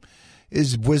team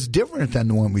was different than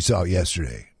the one we saw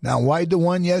yesterday. Now, why'd the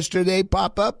one yesterday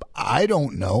pop up? I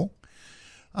don't know.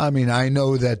 I mean, I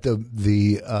know that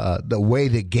the way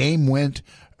the game went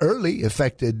early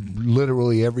affected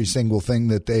literally every single thing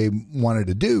that they wanted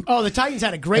to do. Oh, the Titans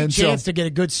had a great chance to get a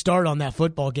good start on that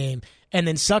football game, and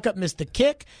then Suckup missed the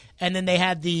kick, and then they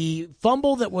had the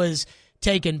fumble that was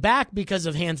taken back because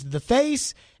of hands to the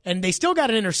face, and they still got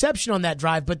an interception on that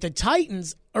drive. But the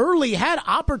Titans early had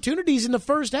opportunities in the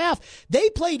first half. They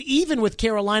played even with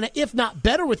Carolina, if not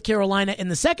better with Carolina in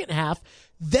the second half.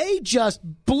 They just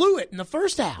blew it in the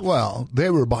first half. Well, they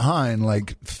were behind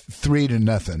like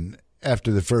 3-0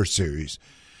 after the first series.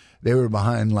 They were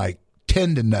behind like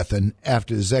 10-0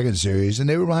 after the second series, and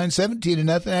they were behind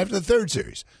 17-0 after the third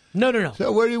series. No.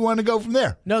 So where do you want to go from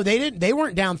there? No, they didn't. They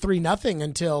weren't down 3-0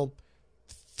 until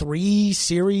 3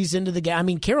 series into the game. I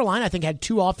mean, Carolina, I think, had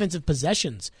 2 offensive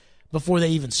possessions before they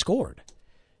even scored.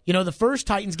 You know, the first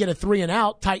Titans get a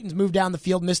 3-and-out. Titans move down the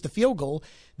field, miss the field goal.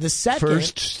 The second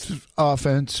first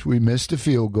offense, we missed a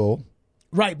field goal.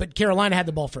 Right, but Carolina had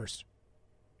the ball first.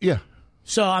 Yeah.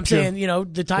 So I'm saying, you know,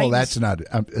 the Titans. Well, that's not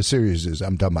a series.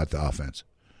 I'm talking about the offense.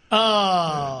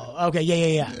 Oh, okay,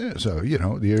 yeah. So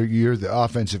you're the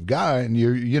offensive guy, and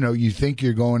you think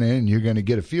you're going in, and you're going to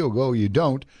get a field goal. You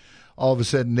don't. All of a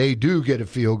sudden, they do get a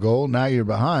field goal. Now you're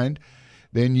behind.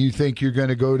 Then you think you're going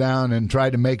to go down and try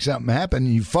to make something happen.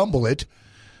 And you fumble it,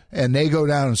 and they go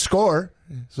down and score.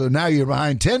 So now you're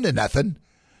behind 10-0,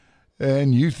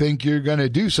 and you think you're going to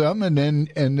do something, and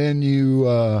then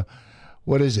you.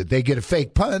 What is it? They get a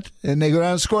fake punt, and they go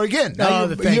down and score again. Now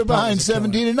you're behind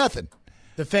 17-0.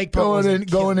 The fake punt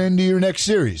going into your next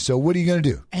series. So what are you going to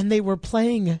do? And they were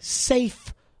playing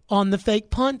safe on the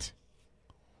fake punt.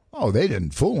 Oh, they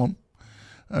didn't fool them.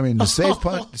 I mean, the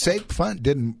safe punt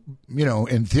didn't,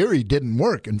 in theory, didn't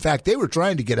work. In fact, they were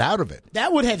trying to get out of it.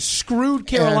 That would have screwed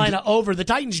Carolina over. The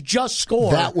Titans just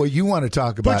scored. That what you want to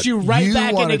talk about. Put you back in the game.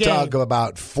 You want to talk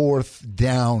about fourth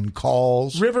down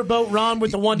calls. Riverboat run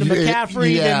with the one to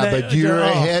McCaffrey. Yeah, but you're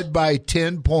ahead by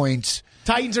 10 points.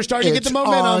 Titans are starting to get the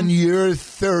momentum. On your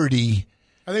 30.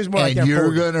 I think it's more like and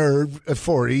you're going to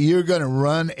 40. You're going to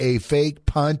run a fake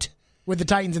punt. With the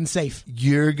Titans in safe.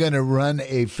 You're going to run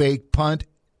a fake punt.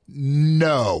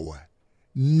 No,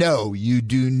 you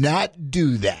do not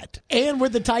do that. And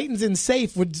with the Titans in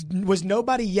safe, was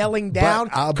nobody yelling down?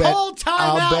 I'll bet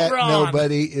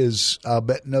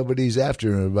nobody's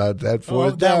after him about that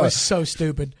fourth down. That was so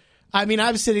stupid. I mean,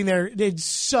 I'm sitting there. It's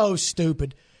so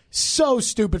stupid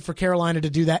for Carolina to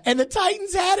do that. And the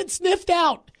Titans had it sniffed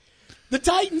out. The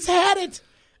Titans had it,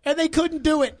 and they couldn't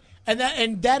do it.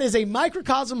 And that is a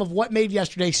microcosm of what made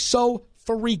yesterday so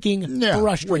freaking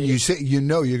frustrating. When you say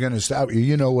you're going to stop,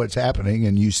 you know what's happening,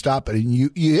 and you stop it, and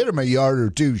you hit them a yard or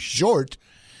two short,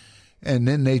 and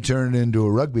then they turn it into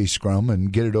a rugby scrum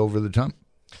and get it over the top.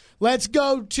 Let's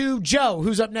go to Joe,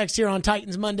 who's up next here on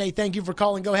Titans Monday. Thank you for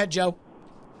calling. Go ahead, Joe.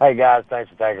 Hey, guys,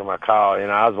 thanks for taking my call.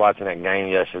 I was watching that game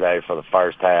yesterday for the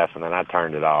first half, and then I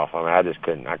turned it off. I mean,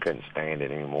 I couldn't stand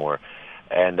it anymore.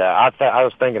 And I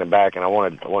was thinking back, and I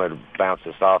wanted to bounce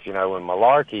this off. When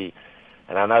Malarkey.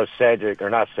 And I know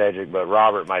but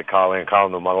Robert might call him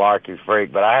the Malarkey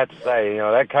freak. But I have to say,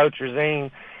 that coach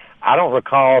regime, I don't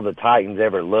recall the Titans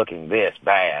ever looking this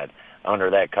bad under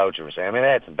that coach regime. I mean,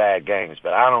 they had some bad games,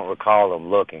 but I don't recall them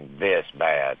looking this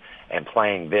bad and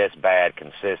playing this bad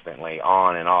consistently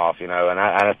on and off, And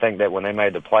I think that when they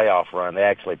made the playoff run, they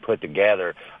actually put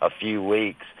together a few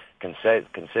weeks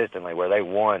consistently where they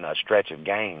won a stretch of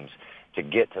games to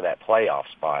get to that playoff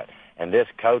spot. And this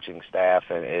coaching staff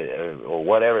or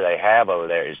whatever they have over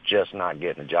there is just not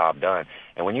getting the job done.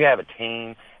 And when you have a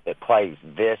team that plays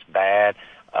this bad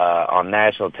on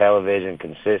national television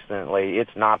consistently,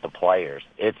 it's not the players.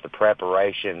 It's the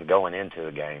preparation going into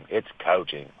the game. It's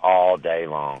coaching all day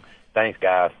long. Thanks,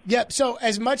 guys. Yep, so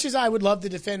as much as I would love to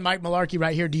defend Mike Malarkey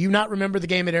right here, do you not remember the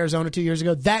game at Arizona 2 years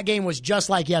ago? That game was just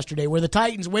like yesterday, where the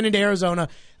Titans went into Arizona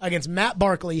against Matt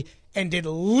Barkley and did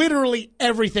literally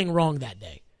everything wrong that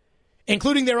day,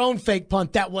 including their own fake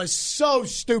punt that was so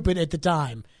stupid at the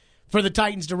time for the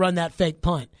Titans to run that fake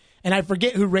punt. And I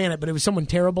forget who ran it, but it was someone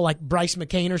terrible like Bryce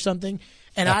McCain or something.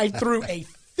 And I threw a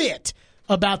fit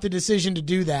about the decision to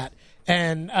do that.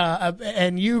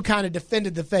 And you kind of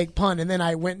defended the fake punt, and then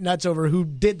I went nuts over who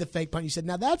did the fake punt. You said,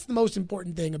 now that's the most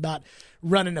important thing about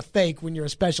running a fake when you're a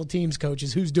special teams coach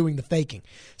is who's doing the faking.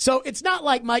 So it's not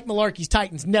like Mike Malarkey's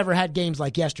Titans never had games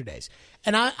like yesterday's.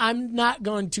 And I'm not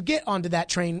going to get onto that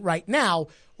train right now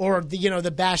or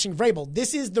the bashing Vrabel.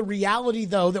 This is the reality,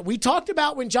 though, that we talked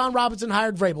about when John Robinson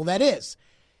hired Vrabel. That is,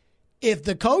 if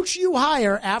the coach you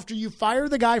hire after you fire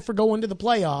the guy for going to the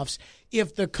playoffs,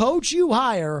 if the coach you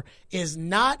hire is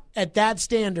not at that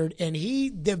standard, and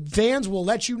the fans will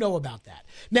let you know about that.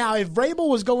 Now, if Vrabel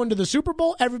was going to the Super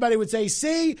Bowl, everybody would say,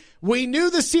 see, we knew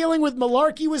the ceiling with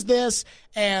Malarkey was this,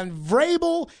 and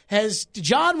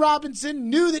John Robinson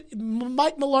knew that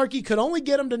Mike Malarkey could only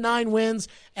get him to 9 wins,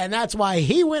 and that's why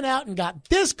he went out and got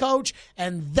this coach,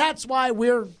 and that's why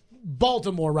we're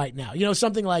Baltimore right now.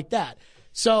 Something like that.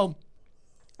 So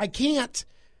I can't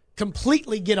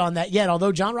completely get on that yet,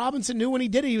 although John Robinson knew when he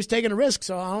did it, he was taking a risk,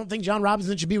 so I don't think John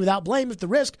Robinson should be without blame if the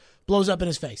risk blows up in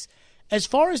his face. As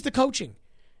far as the coaching,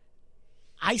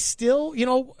 I still,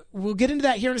 we'll get into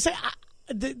that here in a second.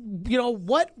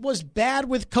 What was bad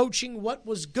with coaching, what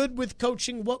was good with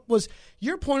coaching,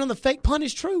 your point on the fake punt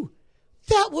is true.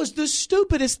 That was the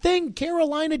stupidest thing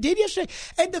Carolina did yesterday.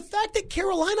 And the fact that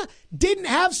Carolina didn't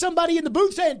have somebody in the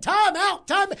booth saying, time out,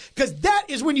 because that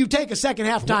is when you take a second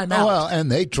half time out. Well,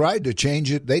 and they tried to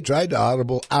change it. They tried to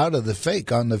audible out of the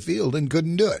fake on the field and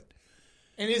couldn't do it.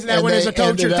 And isn't that when as a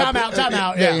coach, you're time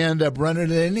out. They end up running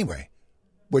it anyway,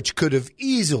 which could have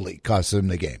easily cost them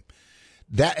the game.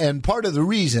 And part of the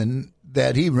reason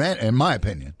that he ran, in my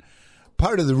opinion,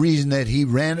 part of the reason that he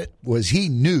ran it was he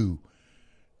knew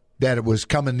that it was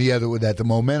coming the other way, that the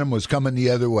momentum was coming the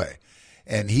other way.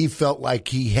 And he felt like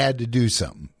he had to do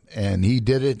something. And he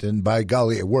did it, and by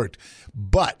golly, it worked.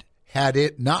 But had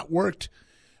it not worked,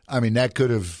 I mean, that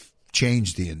could have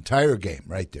changed the entire game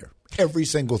right there. Every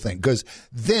single thing. Because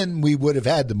then we would have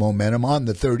had the momentum on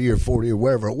the 30 or 40 or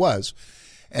wherever it was.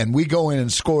 And we go in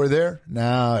and score there,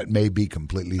 now it may be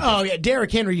completely different. Oh, yeah.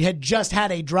 Derrick Henry had just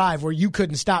had a drive where you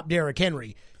couldn't stop Derrick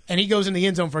Henry. And he goes in the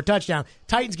end zone for a touchdown.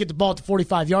 Titans get the ball at the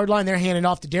 45-yard line. They're handing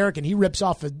off to Derrick, and he rips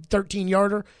off a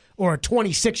 13-yarder or a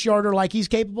 26-yarder like he's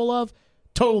capable of.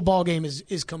 Total ball game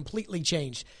is completely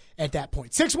changed at that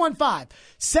point.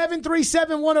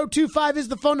 615-737-1025 is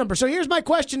the phone number. So here's my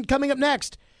question coming up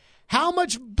next. How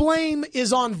much blame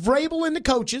is on Vrabel and the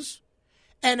coaches,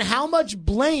 and how much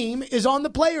blame is on the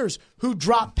players who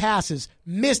dropped passes,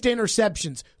 missed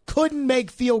interceptions, couldn't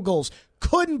make field goals,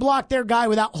 couldn't block their guy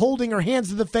without holding or hands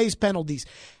to the face penalties?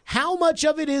 How much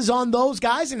of it is on those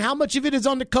guys, and how much of it is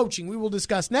on the coaching? We will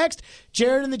discuss next.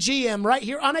 Jared and the GM right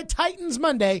here on a Titans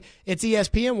Monday. It's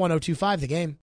ESPN 102.5 The Game.